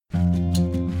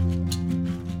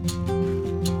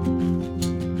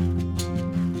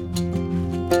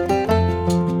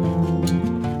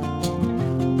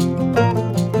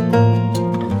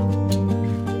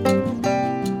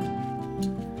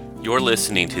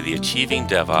listening to the Achieving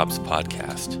DevOps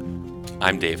podcast.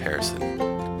 I'm Dave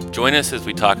Harrison. Join us as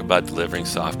we talk about delivering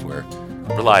software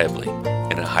reliably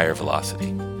and at higher velocity.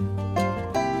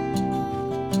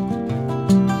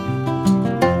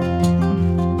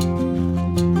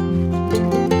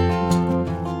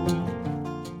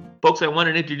 Folks, I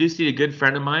wanted to introduce you to a good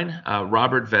friend of mine,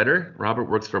 Robert Vetter. Robert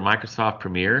works for Microsoft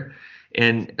Premier.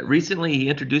 And recently he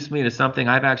introduced me to something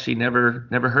I've actually never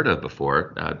heard of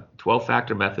before,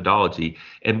 12-factor methodology.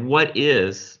 And what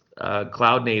is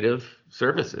cloud native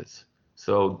services?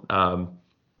 So,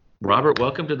 Robert,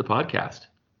 welcome to the podcast.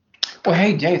 Well,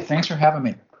 hey, Dave, thanks for having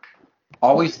me.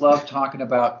 Always love talking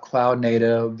about cloud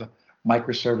native,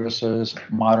 microservices,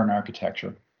 modern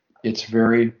architecture. It's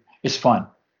fun.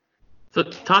 So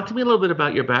talk to me a little bit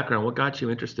about your background. What got you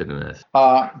interested in this?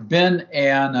 Been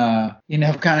and,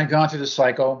 have kind of gone through the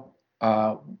cycle.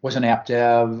 Was an app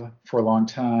dev for a long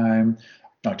time,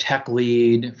 tech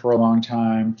lead for a long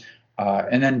time,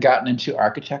 and then gotten into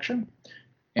architecture.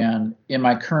 And in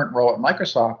my current role at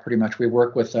Microsoft, pretty much we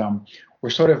work with, we're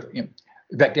sort of, in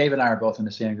fact, Dave and I are both in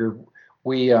the same group.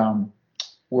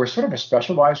 We're sort of a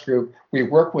specialized group. We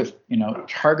work with,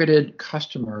 targeted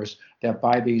customers that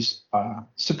buy these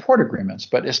support agreements,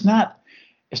 but it's not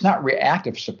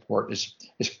reactive support. It's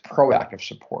proactive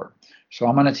support. So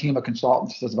I'm on a team of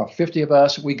consultants. There's about 50 of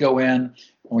us. We go in and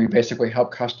we basically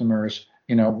help customers.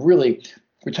 Really,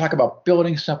 we talk about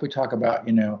building stuff. We talk about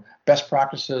best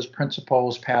practices,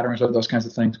 principles, patterns, those kinds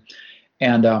of things.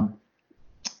 And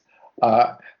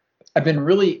I've been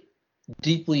really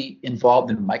deeply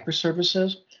involved in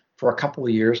microservices for a couple of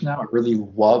years now. I really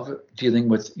love dealing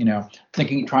with,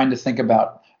 trying to think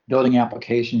about building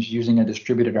applications using a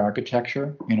distributed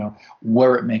architecture,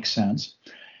 where it makes sense.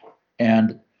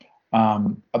 And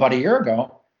about a year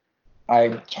ago, I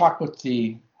talked with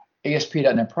the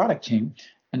ASP.NET product team,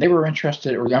 and they were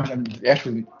interested, or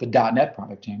actually the .NET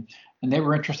product team, and they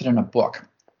were interested in a book.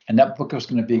 And that book was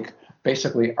going to be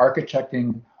basically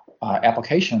architecting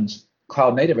applications,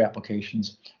 cloud native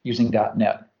applications using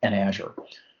 .NET and Azure.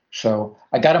 So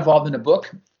I got involved in the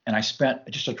book, and I spent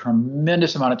just a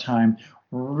tremendous amount of time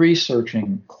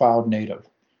researching cloud native.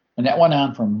 And that went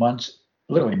on for months,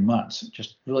 literally months,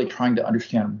 just really trying to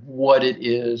understand what it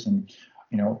is and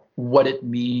what it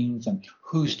means and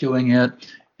who's doing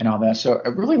it and all that. So I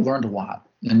really learned a lot.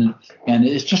 And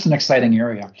it's just an exciting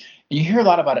area. And you hear a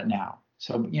lot about it now.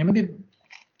 So maybe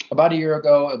about a year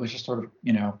ago, it was just sort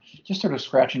of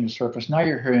scratching the surface. Now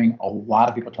you're hearing a lot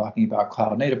of people talking about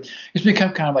cloud native. It's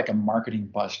become kind of like a marketing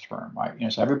buzz term,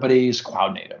 right? So everybody's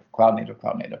cloud native.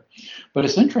 But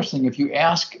it's interesting, if you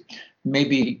ask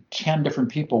maybe 10 different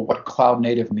people what cloud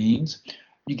native means,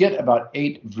 you get about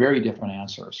 8 very different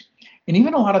answers. And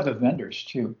even a lot of the vendors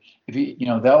too. If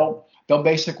they'll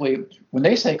basically, when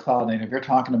they say cloud native, they're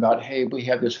talking about, hey, we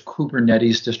have this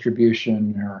Kubernetes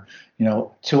distribution, or,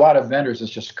 to a lot of vendors,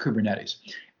 it's just Kubernetes.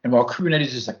 And while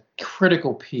Kubernetes is a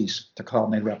critical piece to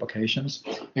cloud native applications,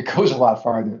 it goes a lot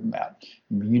farther than that.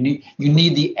 You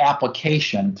need the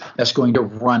application that's going to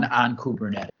run on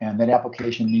Kubernetes. And that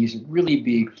application needs to really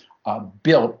be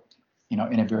built, in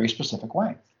a very specific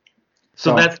way.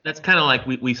 So that's kind of like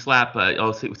we slap,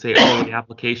 the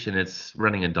application is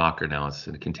running in Docker now, it's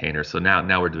in a container. So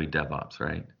now we're doing DevOps,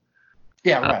 right?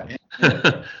 Yeah,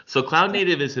 right. So cloud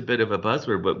native is a bit of a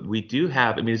buzzword, but we do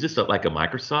have, is this like a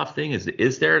Microsoft thing?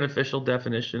 Is there an official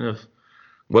definition of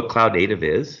what cloud native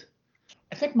is?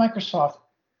 I think Microsoft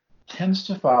tends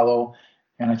to follow,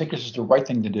 and I think this is the right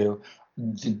thing to do,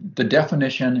 the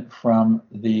definition from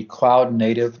the Cloud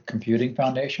Native Computing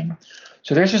Foundation.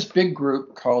 So there's this big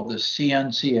group called the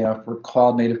CNCF, or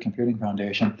Cloud Native Computing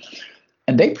Foundation,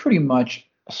 and they pretty much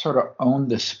sort of own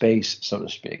the space, so to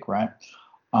speak, right?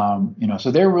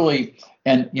 So they're really,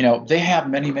 and they have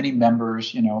many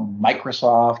members.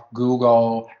 Microsoft,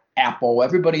 Google, Apple,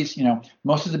 everybody's,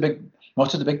 most of the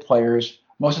big players,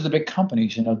 most of the big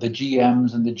companies, the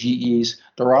GMs and the GEs,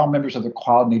 they're all members of the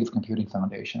Cloud Native Computing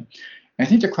Foundation. And I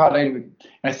think the Cloud Native, and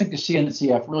I think the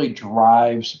CNCF really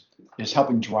is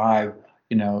helping drive,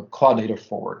 cloud native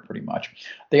forward pretty much.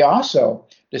 They also,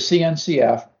 the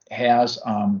CNCF has,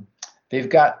 they've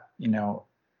got,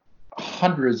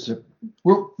 hundreds of,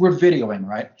 we're videoing,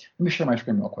 right? Let me share my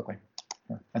screen real quickly.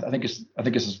 I think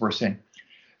this is worth seeing.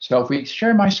 So if we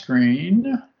share my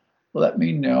screen, let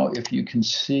me know if you can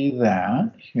see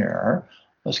that here.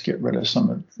 Let's get rid of some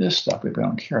of this stuff we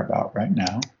don't care about right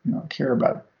now. We don't care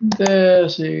about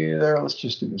this either. Let's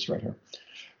just do this right here.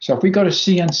 So if we go to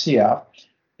CNCF,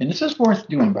 and this is worth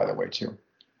doing, by the way, too.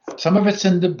 Some of it's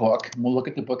in the book, and we'll look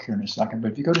at the book here in a second.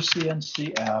 But if you go to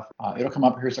CNCF, it'll come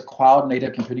up. Here's the Cloud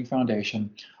Native Computing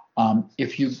Foundation.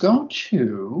 If you go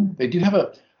to, they do have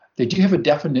a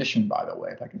definition, by the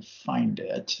way, if I can find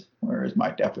it. Where is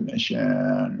my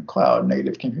definition? Cloud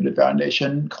Native Computer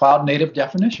Foundation, Cloud Native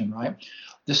definition, right?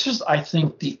 This is, I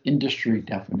think, the industry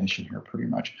definition here, pretty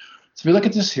much. So if you look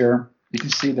at this here, you can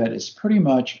see that it's pretty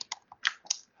much,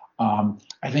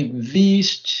 I think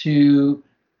these two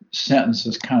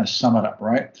sentences kind of sum it up,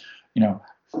 right?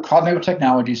 Cloud native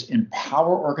technologies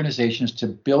empower organizations to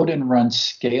build and run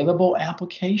scalable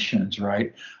applications,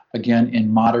 right? Again,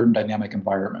 in modern dynamic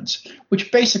environments,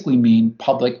 which basically mean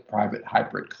public, private,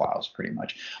 hybrid clouds, pretty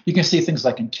much. You can see things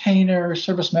like containers,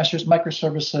 service meshes,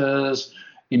 microservices,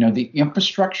 the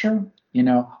infrastructure,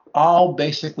 all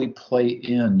basically play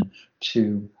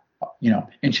into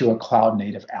a cloud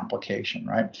native application,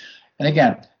 right? And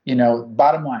again,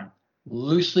 bottom line,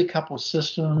 loosely coupled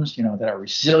systems, that are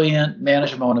resilient,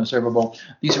 manageable, and observable.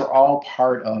 These are all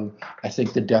part of, I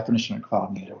think, the definition of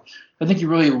cloud native. I think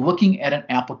you're really looking at an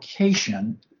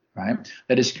application, right,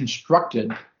 that is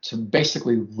constructed to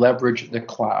basically leverage the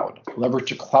cloud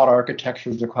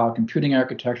architecture, the cloud computing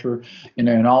architecture,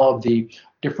 and all of the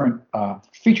different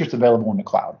features available in the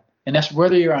cloud. And that's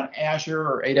whether you're on Azure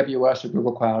or AWS or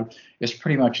Google Cloud, it's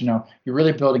pretty much, you're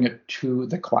really building it to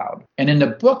the cloud. And in the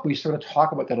book, we sort of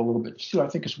talk about that a little bit too. I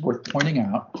think it's worth pointing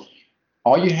out.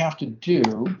 All you have to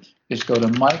do is go to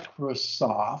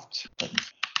Microsoft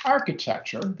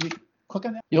Architecture. You click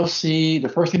on that. You'll see the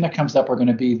first thing that comes up are going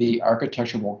to be the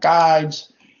architectural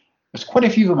guides. There's quite a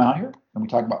few of them out here. When we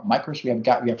talk about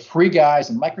microservices, we have free guides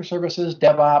and microservices,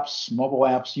 DevOps, mobile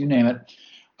apps, you name it.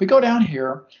 If we go down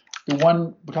here, the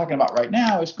one we're talking about right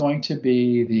now is going to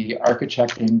be the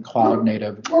architecting cloud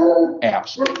native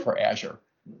apps for Azure.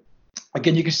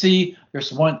 Again, you can see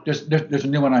there's a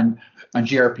new one on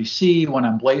gRPC, one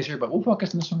on Blazor, but we'll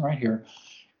focus on this one right here.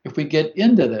 If we get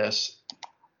into this,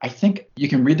 I think you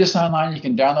can read this online, you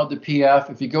can download the PDF.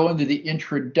 If you go into the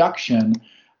introduction,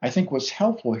 I think what's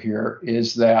helpful here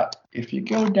is that if you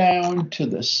go down to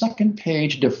the second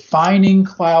page, defining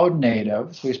cloud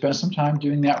native, so we spend some time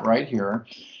doing that right here.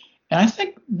 And I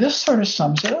think this sort of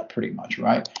sums it up pretty much,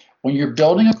 right? When you're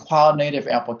building a cloud native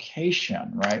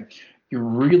application, right, you're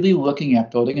really looking at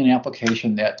building an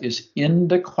application that is in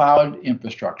the cloud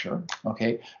infrastructure,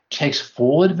 okay, takes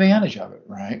full advantage of it,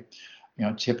 right?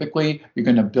 Typically you're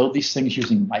going to build these things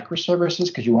using microservices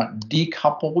because you want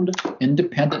decoupled,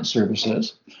 independent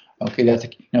services, okay,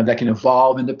 that can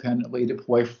evolve independently,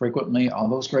 deploy frequently, all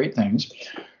those great things.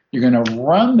 You're going to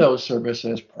run those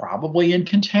services probably in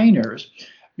containers.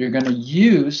 You're going to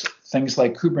use things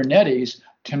like Kubernetes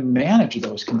to manage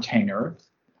those containers,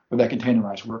 or that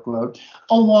containerized workload,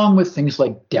 along with things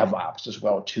like DevOps as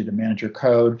well too, to manage your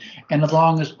code, and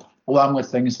along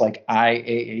with things like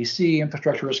IaaC,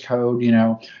 infrastructure as code. You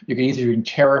can either use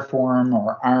Terraform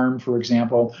or ARM, for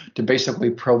example, to basically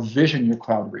provision your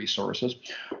cloud resources.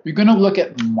 You're going to look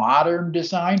at modern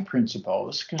design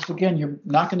principles, because again, you're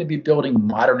not going to be building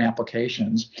modern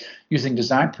applications using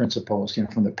design principles,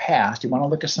 from the past. You want to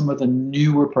look at some of the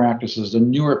newer practices, the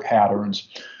newer patterns,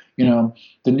 the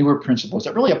newer principles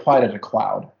that really apply to the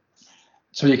cloud.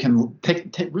 So you can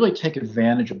really take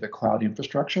advantage of the cloud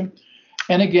infrastructure.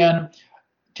 And again,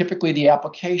 typically the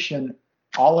application,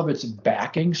 all of its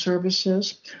backing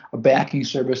services, a backing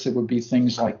service that would be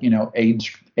things like,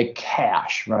 a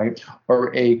cache, right?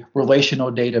 Or a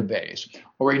relational database,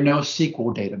 or a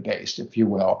NoSQL database, if you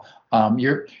will.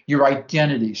 Your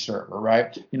identity server,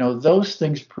 right? Those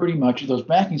things pretty much, those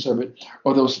backing service,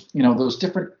 or those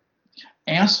different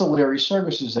ancillary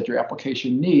services that your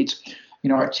application needs,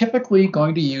 are typically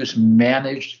going to use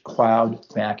managed cloud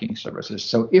backing services.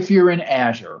 So if you're in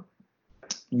Azure,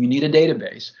 you need a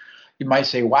database, you might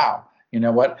say, wow,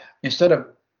 what? Instead of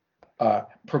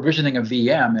provisioning a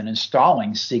VM and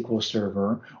installing SQL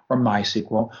Server or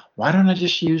MySQL, why don't I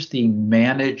just use the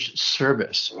managed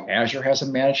service? Azure has a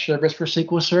managed service for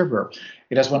SQL Server.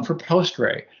 It has one for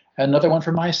Postgre, another one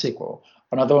for MySQL,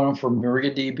 another one for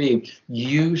MariaDB.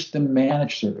 Use the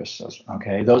managed services,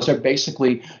 okay? Those are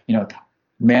basically,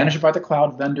 managed by the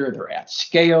cloud vendor. They're at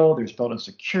scale. There's built-in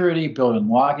security, built-in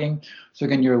logging. So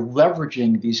again, you're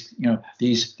leveraging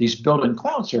these built-in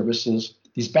cloud services,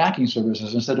 these backing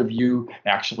services, instead of you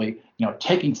actually,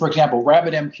 taking, for example,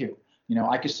 RabbitMQ.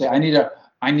 I could say I need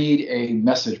a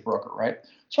message broker, right?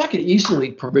 So I could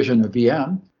easily provision a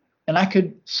VM, and I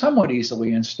could somewhat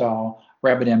easily install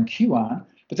RabbitMQ on.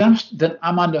 But then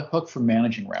I'm on the hook for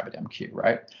managing RabbitMQ,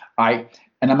 right?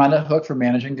 And I'm on the hook for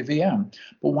managing the VM.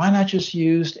 But why not just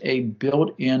use a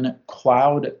built-in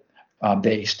cloud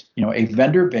based, a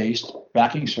vendor-based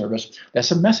backing service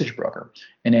that's a message broker.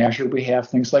 In Azure, we have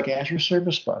things like Azure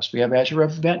Service Bus. We have Azure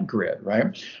Event Grid,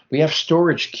 right? We have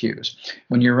storage queues.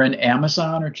 When you're in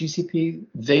Amazon or GCP,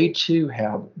 they too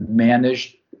have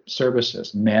managed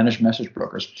services, managed message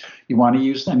brokers. You want to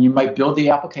use them. You might build the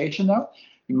application, though.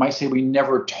 You might say we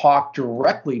never talk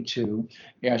directly to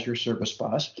Azure Service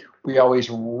Bus. We always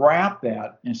wrap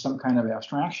that in some kind of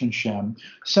abstraction shim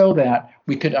so that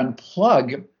we could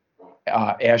unplug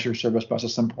Azure Service Bus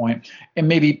at some point and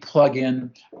maybe plug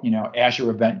in,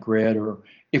 Azure Event Grid, or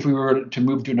if we were to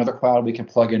move to another cloud, we can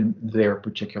plug in their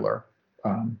particular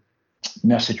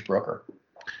message broker.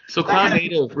 So cloud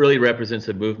native really represents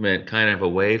a movement kind of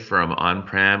away from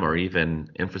on-prem or even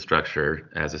infrastructure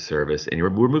as a service, and we're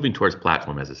moving towards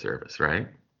platform as a service, right?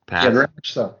 Yeah, very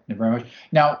much so. Yeah, very much.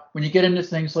 Now, when you get into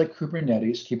things like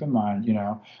Kubernetes, keep in mind,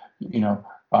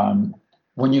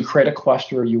 when you create a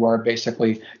cluster, you are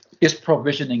basically is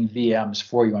provisioning VMs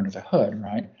for you under the hood,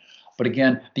 right? But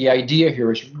again, the idea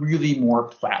here is really more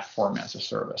platform as a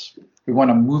service. We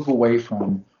want to move away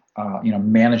from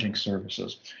managing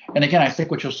services. And again, I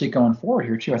think what you'll see going forward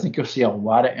here too, I think you'll see a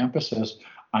lot of emphasis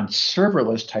on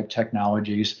serverless type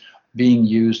technologies being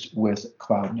used with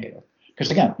cloud native.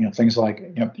 Because again, things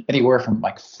like, anywhere from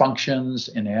like functions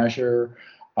in Azure,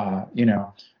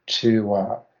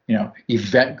 to,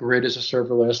 Event Grid as a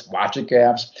serverless, logic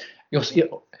apps. You'll see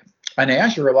on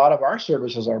Azure, a lot of our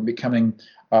services are becoming,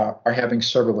 are having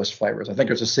serverless flavors. I think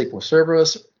there's a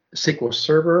SQL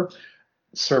Server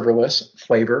serverless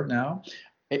flavor now.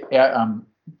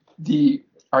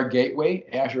 Our gateway,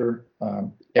 Azure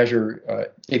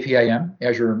APIM,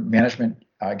 Azure Management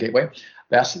Gateway,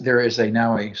 there is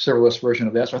now a serverless version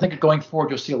of that. So I think going forward,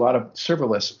 you'll see a lot of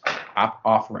serverless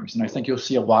offerings, and I think you'll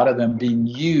see a lot of them being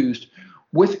used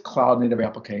with cloud native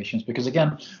applications, because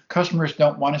again, customers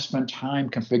don't want to spend time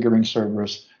configuring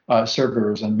servers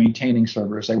and maintaining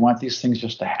servers. They want these things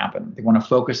just to happen. They want to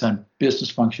focus on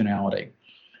business functionality.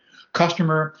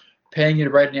 Customer paying you to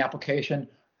write an application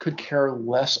could care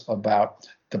less about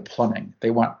the plumbing.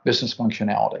 They want business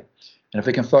functionality. And if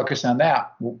we can focus on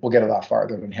that, we'll get a lot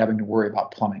farther than having to worry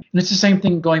about plumbing. And it's the same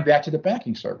thing going back to the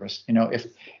banking service.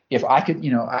 If I could,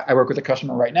 I work with a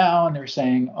customer right now and they're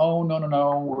saying, oh,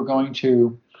 no, we're going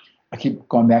to, I keep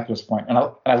going back to this point, and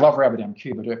I love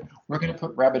RabbitMQ, but we're going to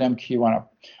put RabbitMQ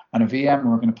on a VM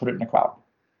and we're going to put it in the cloud.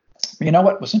 But you know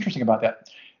what? What's interesting about that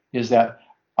is that,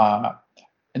 and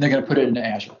they're going to put it into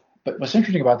Azure. But what's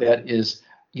interesting about that is,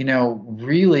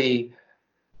 really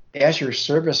Azure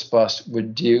Service Bus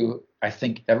would do, I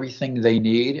think, everything they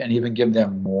need and even give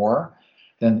them more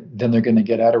than they're going to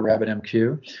get out of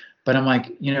RabbitMQ. But I'm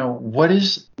like,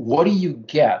 what do you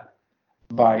get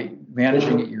by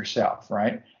managing it yourself,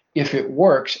 right? If it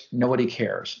works, nobody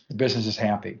cares. The business is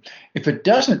happy. If it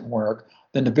doesn't work,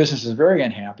 then the business is very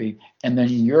unhappy, and then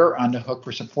you're on the hook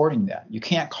for supporting that. You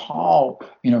can't call,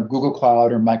 Google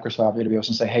Cloud or Microsoft AWS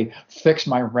and say, hey, fix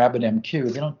my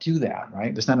RabbitMQ. They don't do that,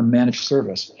 right? It's not a managed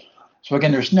service. So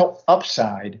again, there's no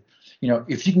upside.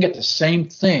 If you can get the same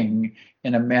thing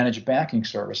in a managed banking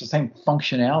service, the same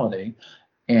functionality,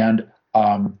 and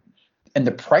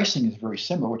the pricing is very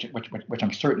similar, which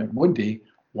I'm certain it would be,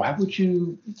 why would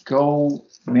you go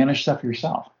manage stuff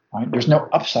yourself? Right? There's no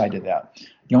upside to that.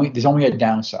 There's only a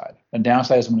downside. The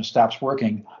downside is when it stops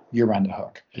working, you're on the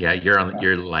hook. Yeah,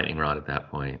 you're the lightning rod at that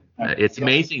point. It's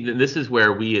amazing that this is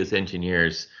where we as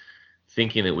engineers,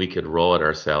 thinking that we could roll it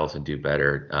ourselves and do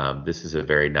better. This is a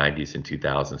very 90s and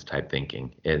 2000s type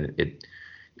thinking, and it,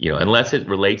 unless it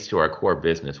relates to our core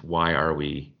business, why are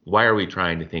we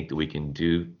trying to think that we can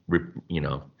do,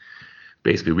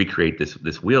 basically recreate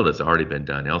this wheel that's already been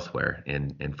done elsewhere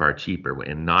and far cheaper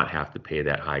and not have to pay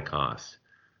that high cost.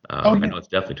 I know it's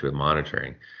definitely true with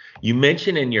monitoring. You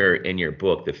mentioned in your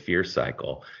book the fear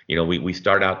cycle. We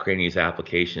start out creating these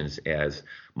applications as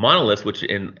monoliths, which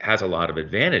has a lot of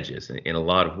advantages in a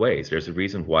lot of ways. There's a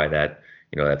reason why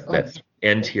that's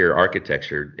end-tier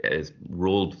architecture is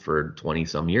ruled for 20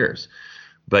 some years.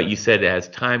 But you said as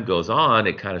time goes on,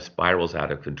 it kind of spirals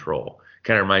out of control.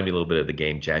 Kind of remind me a little bit of the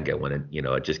game Jenga when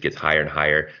it just gets higher and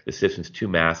higher. The system's too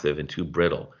massive and too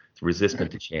brittle. It's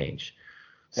resistant to change.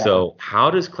 Yeah. So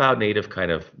how does cloud native kind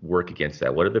of work against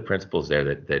that? What are the principles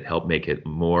there that help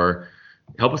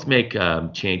us make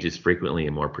changes frequently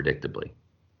and more predictably?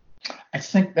 I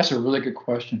think that's a really good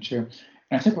question too.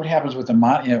 And I think what happens with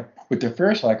the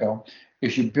fear cycle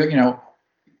is you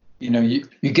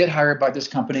get hired by this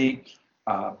company,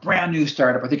 brand new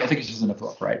startup. I think this is in the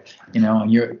book, right?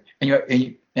 And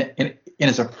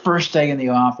it's a first day in the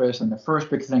office, and the first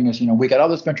big thing is, we got all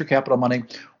this venture capital money.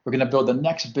 We're going to build the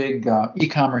next big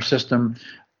e-commerce system.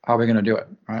 How are we going to do it,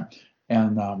 right?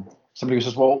 And somebody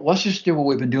says, well, let's just do what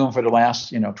we've been doing for the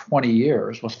last 20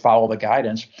 years. Let's follow the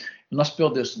guidance and let's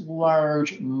build this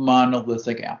large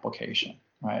monolithic application,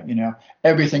 right?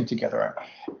 Everything together.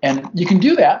 And you can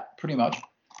do that pretty much.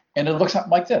 And it looks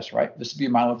like this, right? This would be a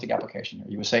monolithic application.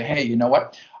 You would say, hey, you know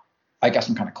what? I got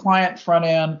some kind of client front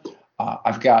end.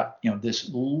 I've got this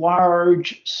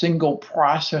large single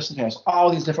process that has all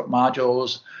these different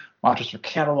modules for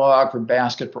catalog, for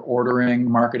basket, for ordering,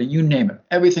 marketing, you name it.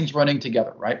 Everything's running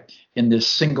together, right? In this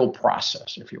single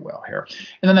process, if you will, here.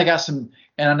 And then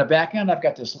and on the back end, I've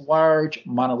got this large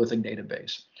monolithic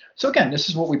database. So again, this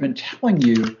is what we've been telling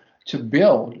you to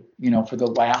build, for the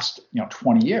last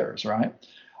 20 years, right?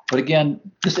 But again,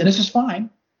 this is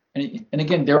fine. And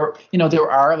again, there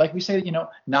are, like we say,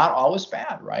 not all is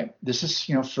bad, right? This is,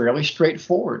 fairly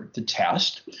straightforward to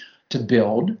test, to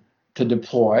build, to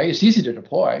deploy. It's easy to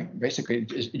deploy. Basically,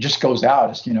 it just goes out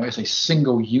as, it's a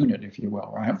single unit, if you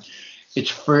will, right? It's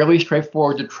fairly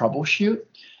straightforward to troubleshoot.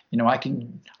 I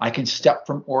can step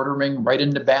from ordering right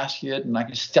into basket, and I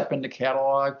can step into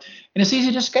catalog, and it's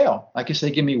easy to scale. I can say,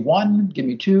 give me 1, give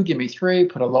me 2, give me 3,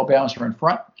 put a load balancer in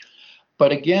front.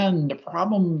 But again, the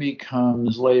problem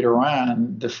becomes later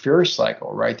on the fear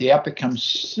cycle, right? The app becomes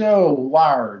so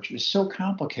large, it's so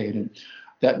complicated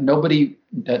that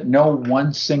no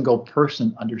one single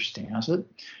person understands it.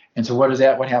 And so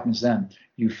what happens then?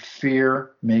 You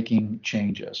fear making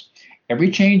changes.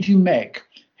 Every change you make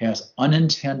has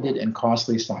unintended and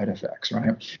costly side effects,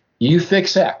 right? You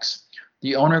fix X.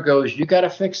 The owner goes, you got to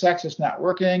fix X, it's not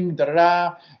working,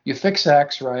 da-da-da. You fix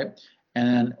X, right? And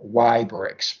then Y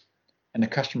breaks. And the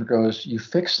customer goes, you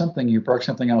fixed something, you broke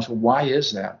something else. Why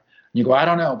is that? And you go, I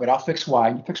don't know, but I'll fix Y.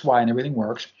 You fix Y and everything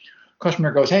works.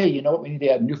 Customer goes, hey, you know what? We need to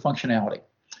add new functionality.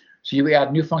 So you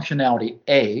add new functionality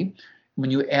A. When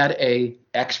you add A,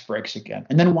 X breaks again,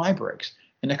 and then Y breaks.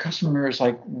 And the customer is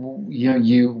like,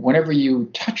 whenever you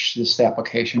touch this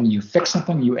application, you fix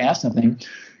something, you add something,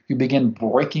 you begin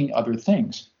breaking other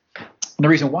things. And the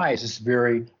reason why is it's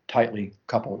very tightly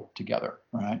coupled together,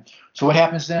 right? So what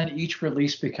happens then? Each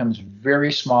release becomes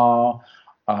very small,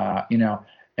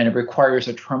 and it requires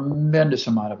a tremendous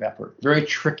amount of effort. Very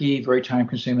tricky, very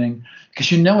time-consuming,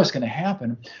 because it's going to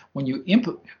happen when you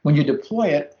deploy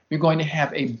it. You're going to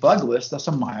have a bug list that's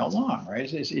a mile long, right?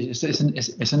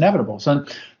 It's inevitable. So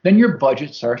then your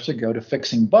budget starts to go to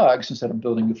fixing bugs instead of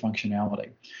building new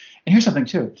functionality. And here's something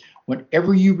too: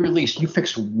 whenever you release, you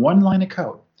fix one line of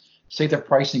code. Say the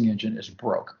pricing engine is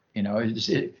broke.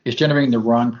 It's generating the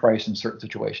wrong price in certain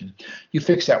situations. You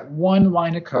fix that one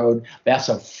line of code, that's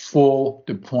a full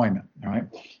deployment, all right?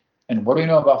 And what do we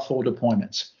know about full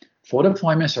deployments? Full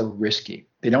deployments are risky.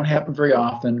 They don't happen very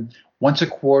often. Once a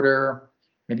quarter,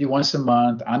 maybe once a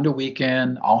month, on the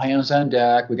weekend, all hands on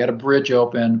deck, we got a bridge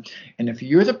open. And if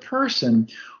you're the person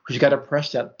who's got to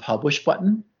press that publish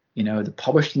button, the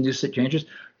publish and new changes,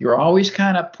 you're always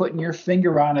kind of putting your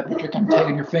finger on it, but you're kind of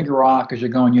taking your finger off because you're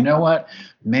going, you know what,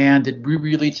 man, did we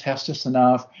really test this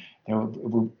enough?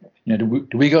 Do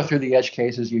we go through the edge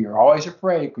cases? You're always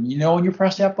afraid when you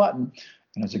press that button,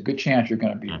 and there's a good chance you're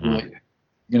going to be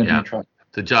be in trouble.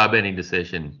 It's a job-ending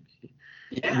decision.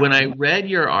 Yeah. When I read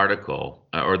your article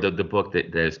or the book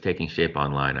that is taking shape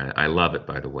online, I love it,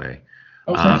 by the way.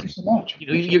 Oh, thank you so much.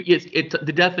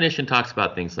 The definition talks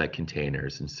about things like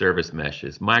containers and service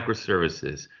meshes,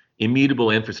 microservices,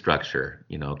 immutable infrastructure,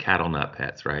 cattle, not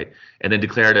pets, right? And then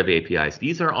declarative APIs.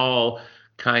 These are all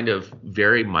kind of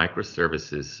very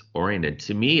microservices oriented.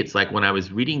 To me, it's like when I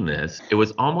was reading this, it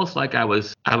was almost like I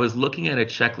was looking at a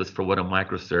checklist for what a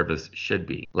microservice should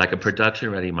be, like a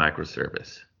production-ready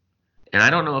microservice. And I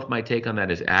don't know if my take on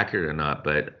that is accurate or not,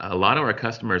 but a lot of our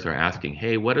customers are asking,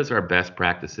 hey, what is our best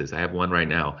practices? I have one right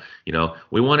now.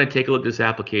 We want to take a look at this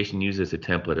application, use as a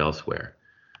template elsewhere.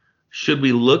 Should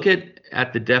we look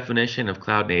at the definition of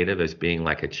cloud native as being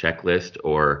like a checklist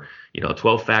or,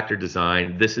 12-factor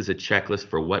design? This is a checklist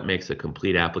for what makes a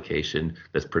complete application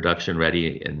that's production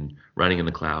ready and running in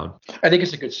the cloud. I think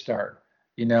it's a good start,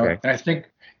 okay. And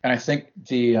I think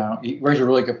you raise a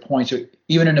really good point. So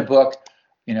even in the book,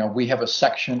 we have a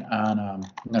section on, I'm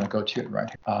going to go to it, right?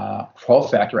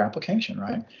 12-factor application,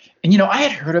 right? And, I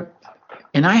had heard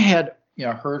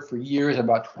heard for years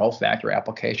about 12-factor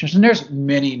applications. And there's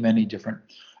many, many different,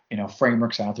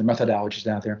 frameworks out there, methodologies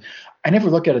out there. I never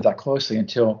looked at it that closely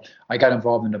until I got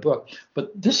involved in the book.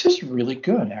 But this is really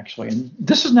good, actually. And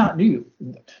this is not new.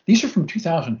 These are from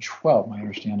 2012, my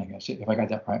understanding is, if I got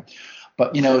that right.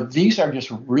 But, these are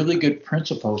just really good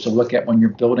principles to look at when you're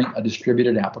building a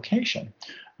distributed application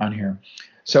on here.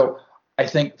 So I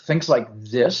think things like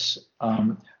this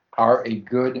are a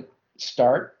good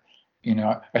start.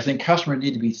 I think customers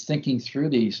need to be thinking through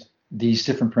these these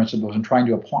different principles and trying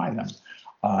to apply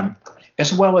them.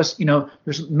 As well as,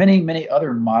 there's many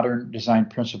other modern design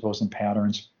principles and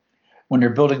patterns when they're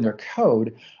building their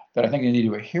code that I think they need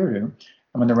to adhere to.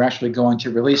 And when they're actually going to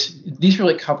release, these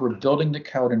really cover building the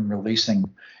code and releasing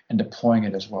and deploying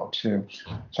it as well too.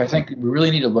 So I think we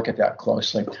really need to look at that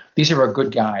closely. These are a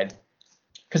good guide.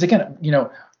 Because again,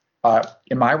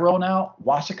 in my role now,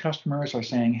 lots of customers are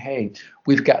saying, hey,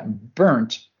 we've gotten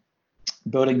burnt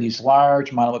building these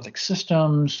large monolithic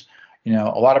systems. A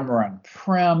lot of them are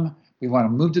on-prem. We want to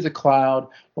move to the cloud,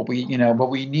 but we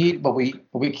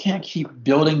can't keep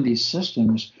building these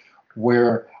systems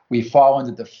where we fall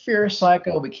into the fear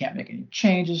cycle. We can't make any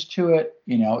changes to it.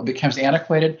 It becomes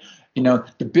antiquated.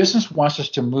 The business wants us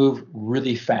to move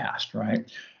really fast, right?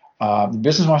 The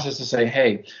business wants us to say,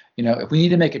 hey, if we need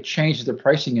to make a change to the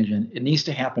pricing engine, it needs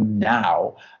to happen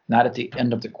now, not at the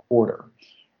end of the quarter.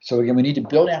 So again, we need to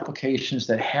build applications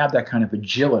that have that kind of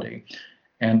agility.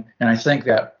 And I think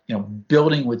that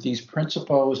building with these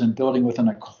principles and building within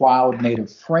a cloud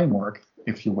native framework,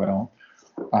 if you will,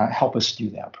 help us do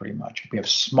that pretty much. We have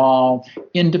small,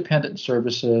 independent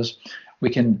services.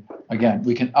 We can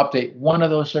update one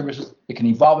of those services. It can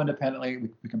evolve independently.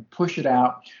 We can push it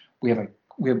out. We have a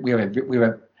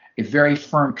very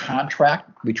firm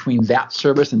contract between that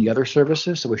service and the other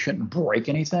services, so we shouldn't break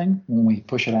anything when we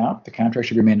push it out. The contract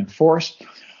should remain in force.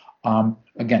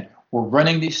 Again, we're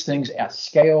running these things at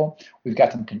scale. We've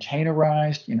got them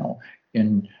containerized.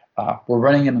 We're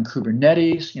running them in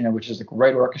Kubernetes, which is a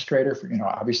great orchestrator for,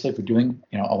 obviously for doing,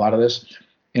 a lot of this,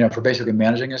 for basically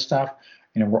managing this stuff.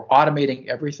 We're automating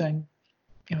everything.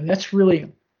 That's really,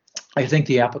 I think,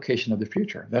 the application of the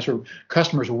future. That's where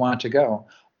customers want to go.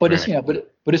 But it's,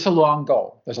 but it's a long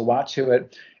goal. There's a lot to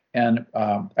it. And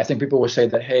I think people will say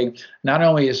that, hey, not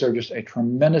only is there just a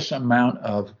tremendous amount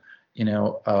of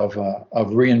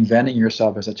reinventing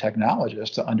yourself as a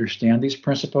technologist to understand these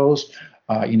principles,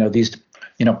 the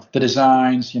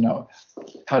designs,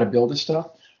 how to build this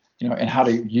stuff, and how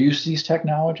to use these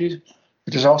technologies.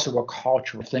 But there's also a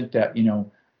culture. I think that,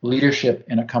 leadership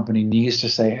in a company needs to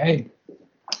say, hey,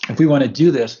 if we want to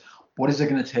do this, what is it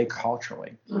going to take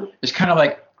culturally? It's kind of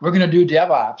like, we're going to do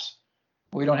DevOps.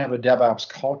 We don't have a DevOps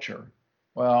culture.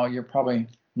 Well, you're probably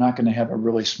not going to have a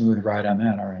really smooth ride on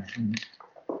that, all right?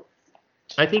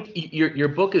 I think your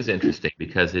book is interesting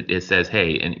because it says,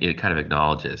 hey, and it kind of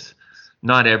acknowledges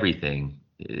not everything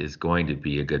is going to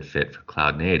be a good fit for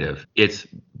cloud native. It's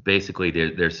basically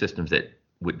there's systems that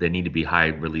they need to be high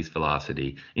release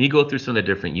velocity. And you go through some of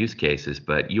the different use cases,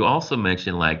 but you also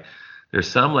mentioned like there's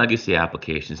some legacy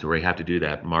applications where you have to do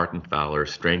that Martin Fowler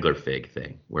strangler fig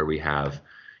thing where we have,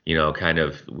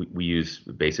 we use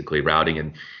basically routing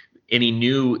and any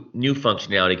new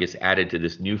functionality gets added to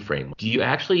this new framework. Do you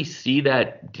actually see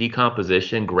that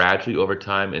decomposition gradually over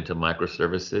time into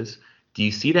microservices? Do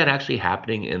you see that actually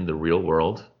happening in the real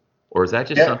world? Or is that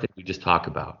just something we just talk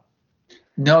about?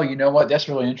 No, you know what? That's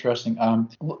really interesting.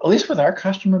 At least with our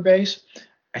customer base,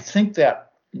 I think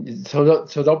that so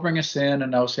they'll bring us in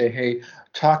and they'll say, hey,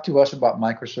 talk to us about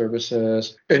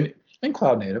microservices and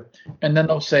cloud native. And then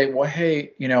they'll say, well,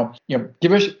 hey,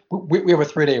 give us, we have a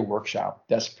 3-day workshop.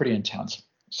 That's pretty intense.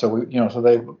 So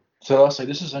they'll say,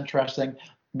 this is interesting.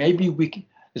 Maybe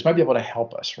this might be able to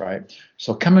help us, right?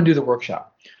 So come and do the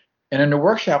workshop. And in the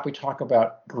workshop, we talk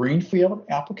about greenfield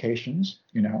applications,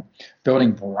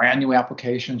 building brand new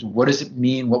applications. What does it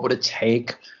mean? What would it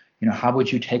take? How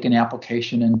would you take an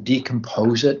application and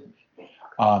decompose it,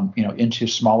 into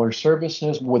smaller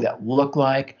services? What would that look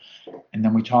like? And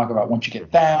then we talk about once you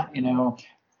get that,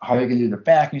 how you can do the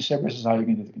backend services, how you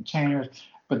can do the containers.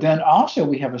 But then also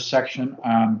we have a section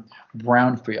on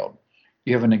brownfield.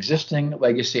 You have an existing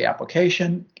legacy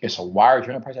application. It's a large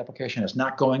enterprise application. It's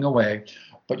not going away,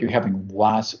 but you're having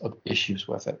lots of issues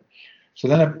with it. So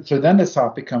then the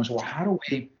thought becomes, well, how do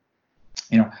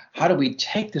we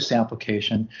take this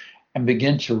application and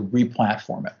begin to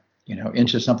re-platform it,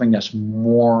 into something that's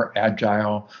more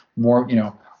agile, more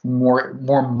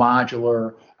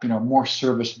modular, more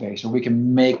service-based, so we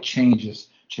can make changes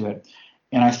to it.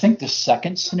 And I think the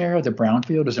second scenario, the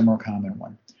brownfield, is a more common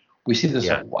one. We see this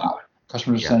a lot.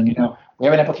 Customers are saying, we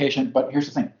have an application, but here's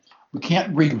the thing. We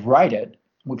can't rewrite it.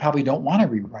 We probably don't want to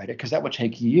rewrite it because that would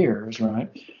take years, right?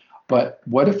 But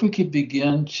what if we could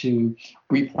begin to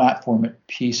re-platform it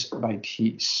piece by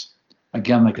piece?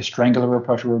 Again, like a strangler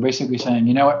approach, where we're basically saying,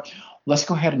 you know what, let's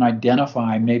go ahead and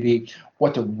identify maybe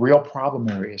what the real problem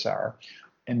areas are,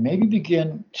 and maybe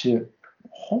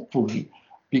hopefully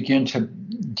begin to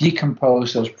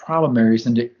decompose those problem areas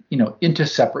into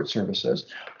separate services,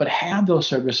 but have those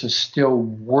services still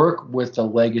work with the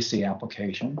legacy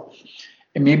application.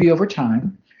 And maybe over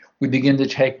time, we begin to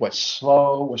take what's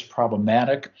slow, what's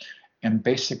problematic, and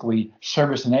basically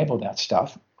service enable that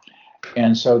stuff.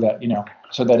 And so that,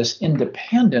 so that it's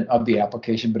independent of the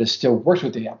application, but it still works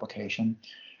with the application.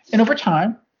 And over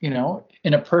time, in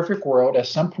a perfect world, at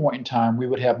some point in time, we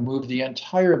would have moved the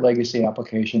entire legacy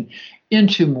application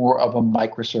into more of a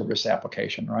microservice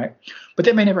application, right? But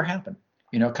that may never happen.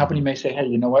 A company may say, hey,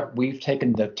 you know what? We've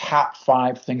taken the top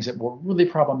 5 things that were really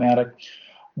problematic.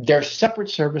 They're separate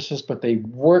services, but they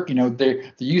work,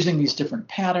 they're using these different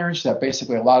patterns that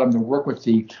basically allow them to work with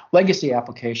the legacy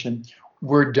application.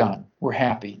 We're done. We're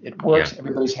happy. It works. Yeah.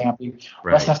 Everybody's happy.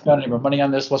 Right. Let's not spend any more money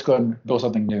on this. Let's go ahead and build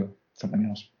something new, something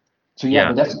else. So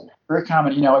but that's very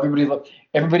common.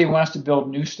 Everybody wants to build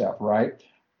new stuff, right?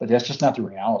 But that's just not the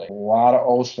reality. A lot of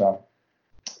old stuff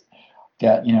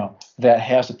that that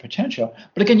has the potential.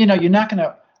 But again, you're not going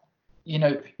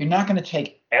to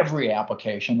take every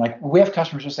application. Like we have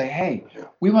customers who say, hey,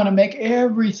 we want to make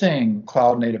everything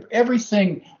cloud native.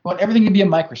 We want everything to be a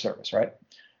microservice, right?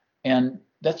 And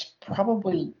that's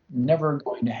probably never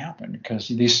going to happen because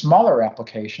these smaller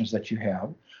applications that you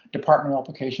have, departmental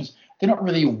applications, they don't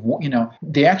really,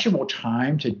 the actual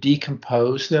time to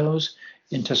decompose those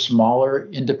into smaller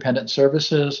independent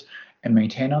services and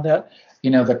maintain all that,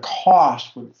 the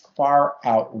cost would far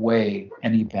outweigh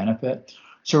any benefit.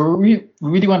 So we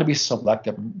really want to be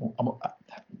selective,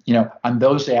 on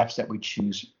those apps that we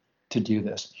choose to do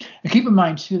this. And keep in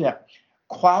mind too that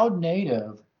cloud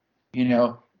native,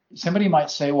 somebody might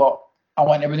say, well, I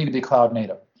want everything to be cloud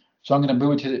native. So I'm going to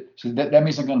move it so that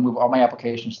means I'm going to move all my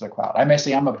applications to the cloud. I may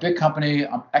say I'm a big company,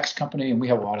 I'm X company, and we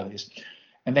have a lot of these.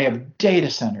 And they have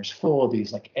data centers full of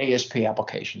these like ASP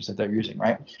applications that they're using,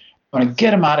 right? We want to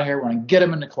get them out of here. We want to get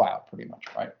them in the cloud pretty much,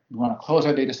 right? We want to close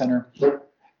our data center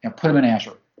and put them in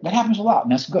Azure. That happens a lot,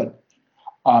 and that's good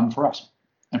for us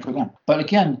and for them. But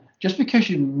again, just because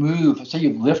you move, say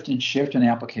you lift and shift an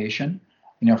application,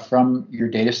 from your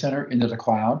data center into the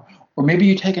cloud, or maybe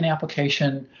you take an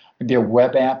application, maybe a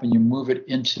web app, and you move it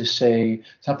into, say,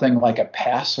 something like a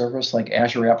PaaS service, like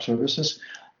Azure App Services,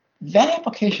 that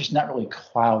application is not really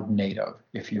cloud native,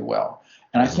 if you will.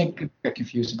 And I think people get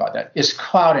confused about that. It's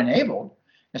cloud enabled,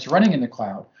 it's running in the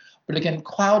cloud. But again,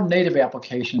 cloud native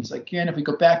applications, again, if we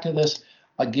go back to this,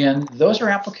 again, those are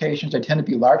applications, they tend to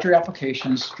be larger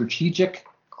applications, strategic,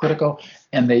 critical,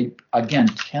 and they, again,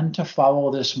 tend to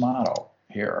follow this model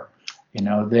here.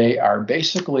 They are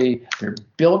basically, they're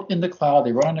built in the cloud,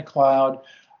 they run in the cloud.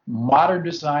 Modern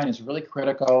design is really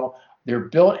critical. They're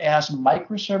built as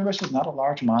microservices, not a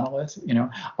large monolith.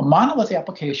 A monolith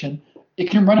application, it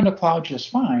can run in the cloud just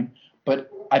fine, but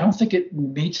I don't think it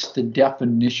meets the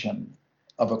definition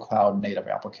of a cloud native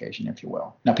application, if you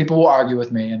will. Now, people will argue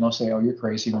with me and they'll say, oh, you're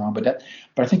crazy, wrong, but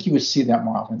I think you would see that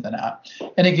more often than not.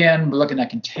 And again, we're looking at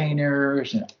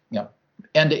containers,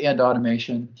 end-to-end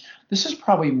automation. This is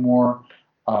probably more,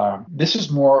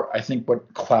 I think,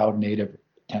 what cloud native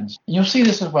tends. And you'll see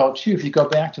this as well, too, if you go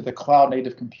back to the Cloud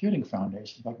Native Computing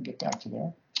Foundation. If I can get back to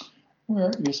there.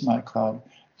 Where is my cloud?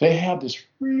 They have this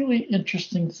really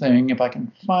interesting thing, if I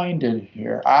can find it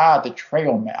here. The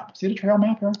trail map. See the trail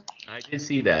map here? I did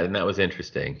see that, and that was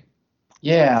interesting.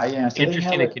 Yeah. So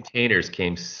interesting that containers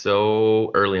came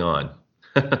so early on.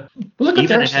 Look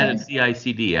Even ahead of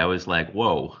CI/CD, I was like,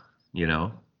 whoa.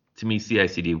 To me,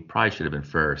 CI/CD probably should have been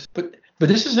first. But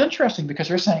this is interesting because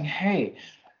they're saying, hey,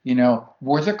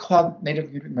 we're the cloud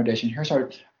native implementation. Here's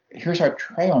our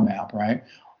trail map, right?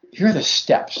 Here are the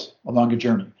steps along the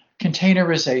journey.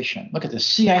 Containerization. Look at the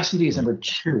CI/CD is number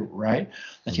 2, right?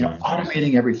 That's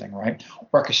automating everything, right?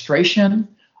 Orchestration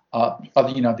of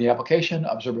the application,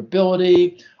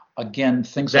 observability. Again,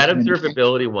 things that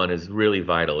observability one is really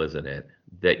vital, isn't it?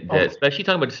 That especially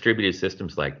talking about distributed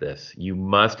systems like this, you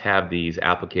must have these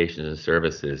applications and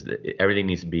services. Everything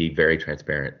needs to be very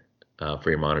transparent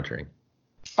for your monitoring.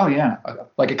 Oh yeah,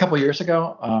 like a couple of years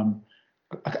ago,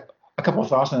 a couple of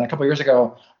thoughts on that. A couple of years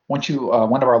ago, went to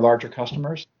one of our larger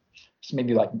customers, it's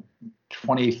maybe like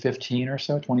 2015 or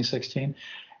so, 2016,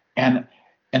 and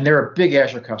they're a big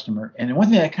Azure customer. And one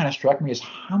thing that kind of struck me is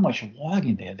how much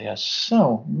logging they had. They had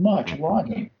so much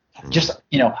logging. Just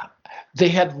they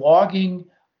had logging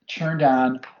turned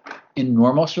on in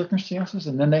normal circumstances,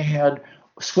 and then they had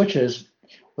switches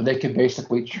where they could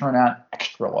basically turn on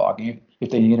extra logging if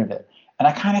they needed it. And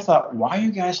I kind of thought, why are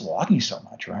you guys logging so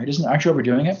much, right? Aren't you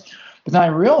overdoing it? But then I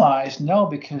realized, no,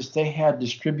 because they had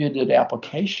distributed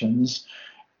applications,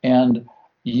 and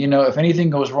if anything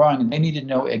goes wrong, they need to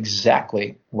know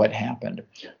exactly what happened.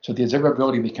 So the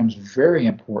observability becomes very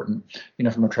important,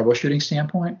 from a troubleshooting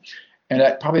standpoint. And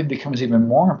that probably becomes even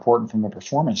more important from a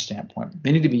performance standpoint.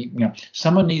 They need to be,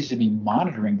 someone needs to be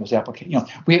monitoring those applications.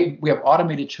 We have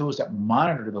automated tools that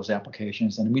monitor those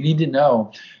applications, and we need to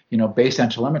know, based on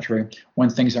telemetry, when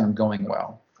things aren't going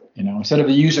well. Instead of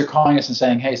the user calling us and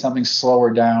saying, hey, something's slow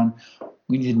or down,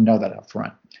 we need to know that up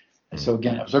front. So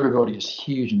again, observability is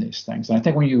huge in these things. And I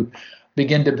think when you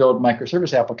begin to build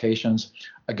microservice applications,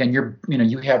 again,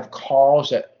 you have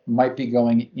calls that might be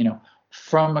going,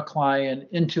 from a client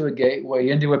into a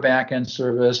gateway, into a backend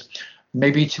service,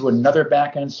 maybe to another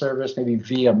backend service, maybe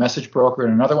via message broker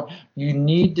and another one. You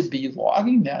need to be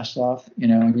logging that stuff,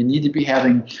 and you need to be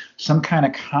having some kind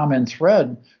of common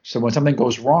thread. So when something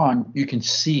goes wrong, you can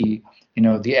see,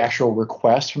 the actual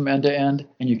request from end to end,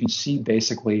 and you can see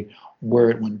basically where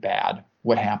it went bad,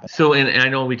 what happened. So, and I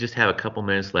know we just have a couple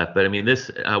minutes left, but I mean,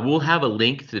 we'll have a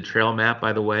link to the trail map,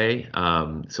 by the way,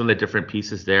 some of the different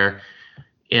pieces there.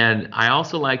 And I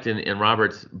also liked in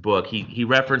Robert's book, he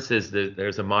references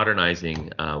there's a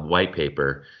modernizing white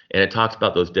paper, and it talks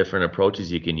about those different approaches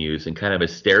you can use and kind of a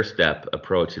stair-step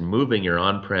approach in moving your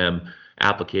on-prem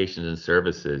applications and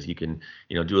services. You can,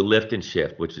 do a lift and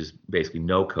shift, which is basically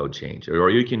no code change, or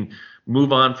you can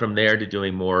move on from there to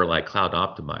doing more like cloud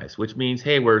optimized, which means,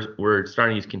 hey, we're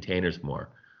starting to use containers more.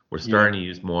 We're starting to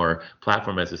use more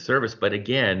platform as a service, but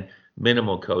again,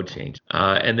 minimal code change.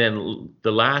 And then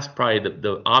the last, probably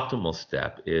the optimal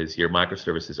step is your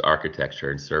microservices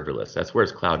architecture and serverless. That's where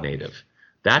it's cloud native.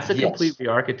 That's a complete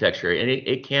re-architecture, and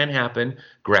it can happen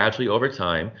gradually over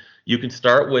time. You can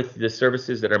start with the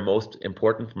services that are most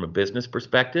important from a business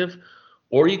perspective,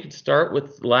 or you can start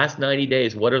with the last 90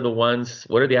 days. What are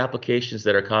the applications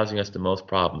that are causing us the most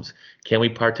problems? Can we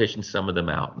partition some of them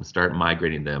out and start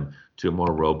migrating them to a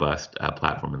more robust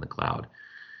platform in the cloud?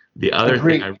 The other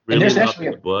thing I really love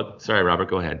in the book, sorry, Robert,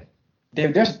 go ahead.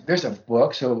 There's a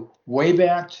book, so way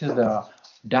back to the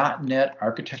 .NET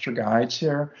architecture guides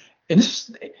here.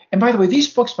 And by the way,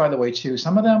 these books, by the way, too,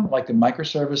 some of them, like the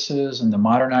microservices and the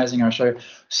modernizing, I'll show you,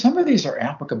 some of these are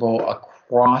applicable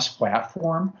across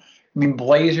platform. I mean,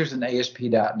 Blazor's an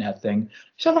ASP.NET thing.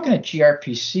 Start looking at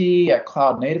gRPC, at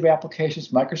cloud native applications,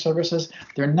 microservices.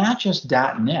 They're not just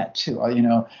 .NET too.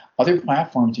 Other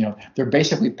platforms, they're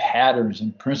basically patterns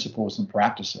and principles and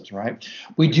practices, right?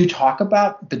 We do talk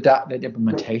about the .NET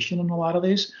implementation in a lot of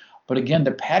these, but again,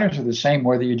 the patterns are the same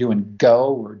whether you're doing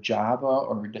Go or Java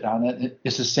or .NET.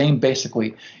 It's the same,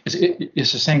 basically.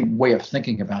 It's the same way of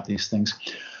thinking about these things.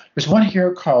 There's one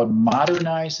here called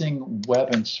Modernizing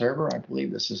Web and Server. I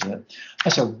believe this is it.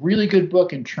 That's a really good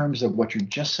book in terms of what you're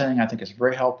just saying. I think it's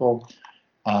very helpful.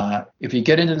 If you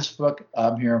get into this book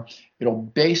here, it'll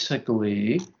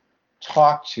basically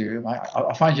talk to,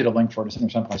 I'll find you the link for it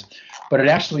someplace, but it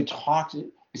actually talks,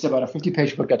 it's about a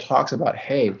 50-page book that talks about,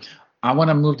 hey, I want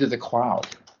to move to the cloud.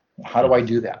 How do I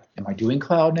do that? Am I doing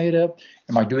cloud native?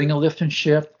 Am I doing a lift and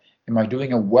shift? Am I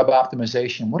doing a web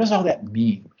optimization? What does all that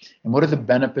mean? And what are the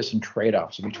benefits and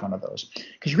trade-offs of each one of those?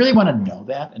 Because you really want to know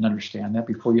that and understand that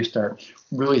before you start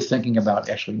really thinking about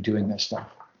actually doing this stuff.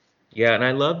 Yeah, and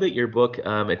I love that your book,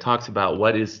 it talks about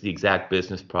what is the exact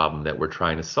business problem that we're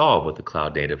trying to solve with the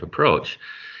cloud native approach.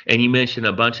 And you mentioned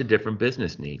a bunch of different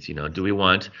business needs. Do we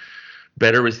want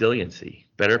better resiliency,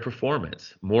 better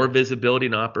performance, more visibility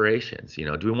in operations?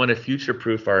 Do we want to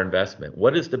future-proof our investment?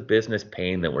 What is the business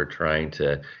pain that we're trying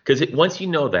to, because once you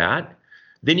know that,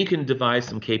 then you can devise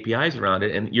some KPIs around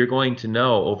it, and you're going to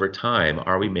know over time,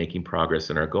 are we making progress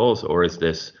in our goals, or is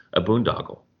this a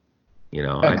boondoggle?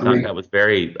 I thought that was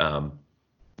very,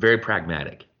 very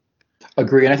pragmatic.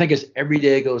 Agree, and I think as every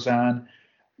day goes on,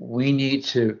 we need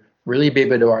to really be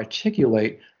able to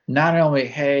articulate not only,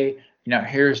 hey,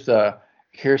 here's the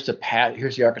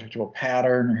architectural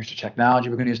pattern, or here's the technology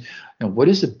we're going to use. What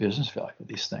is the business value of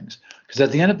these things? Because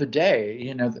at the end of the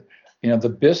day, the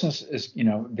business is,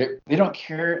 they don't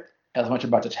care as much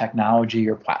about the technology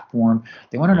or platform.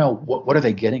 They want to know what are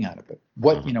they getting out of it?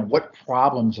 What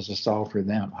problems does it solve for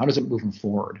them? How does it move them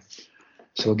forward?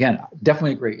 So again,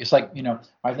 definitely agree. It's like,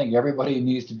 I think everybody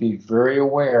needs to be very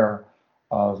aware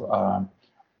of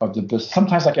the business.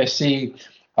 Sometimes, like I see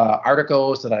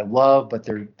articles that I love, but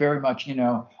they're very much,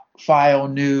 file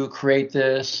new, create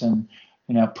this, and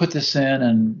put this in,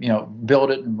 and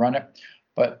build it and run it.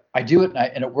 But I do it,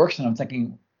 and it works, and I'm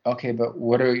thinking, okay, but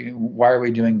why are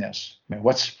we doing this? I mean,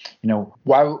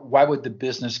 why would the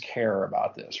business care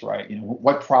about this, right?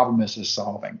 What problem is this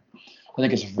solving? I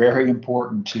think it's very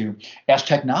important to, as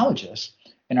technologists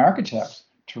and architects,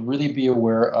 to really be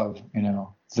aware of,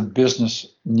 the business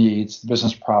needs, the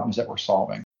business problems that we're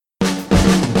solving.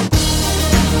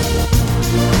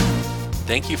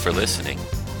 Thank you for listening.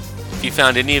 If you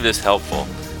found any of this helpful,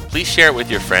 please share it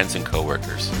with your friends and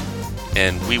coworkers.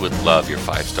 and we would love your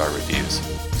 5-star reviews.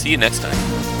 See you next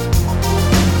time.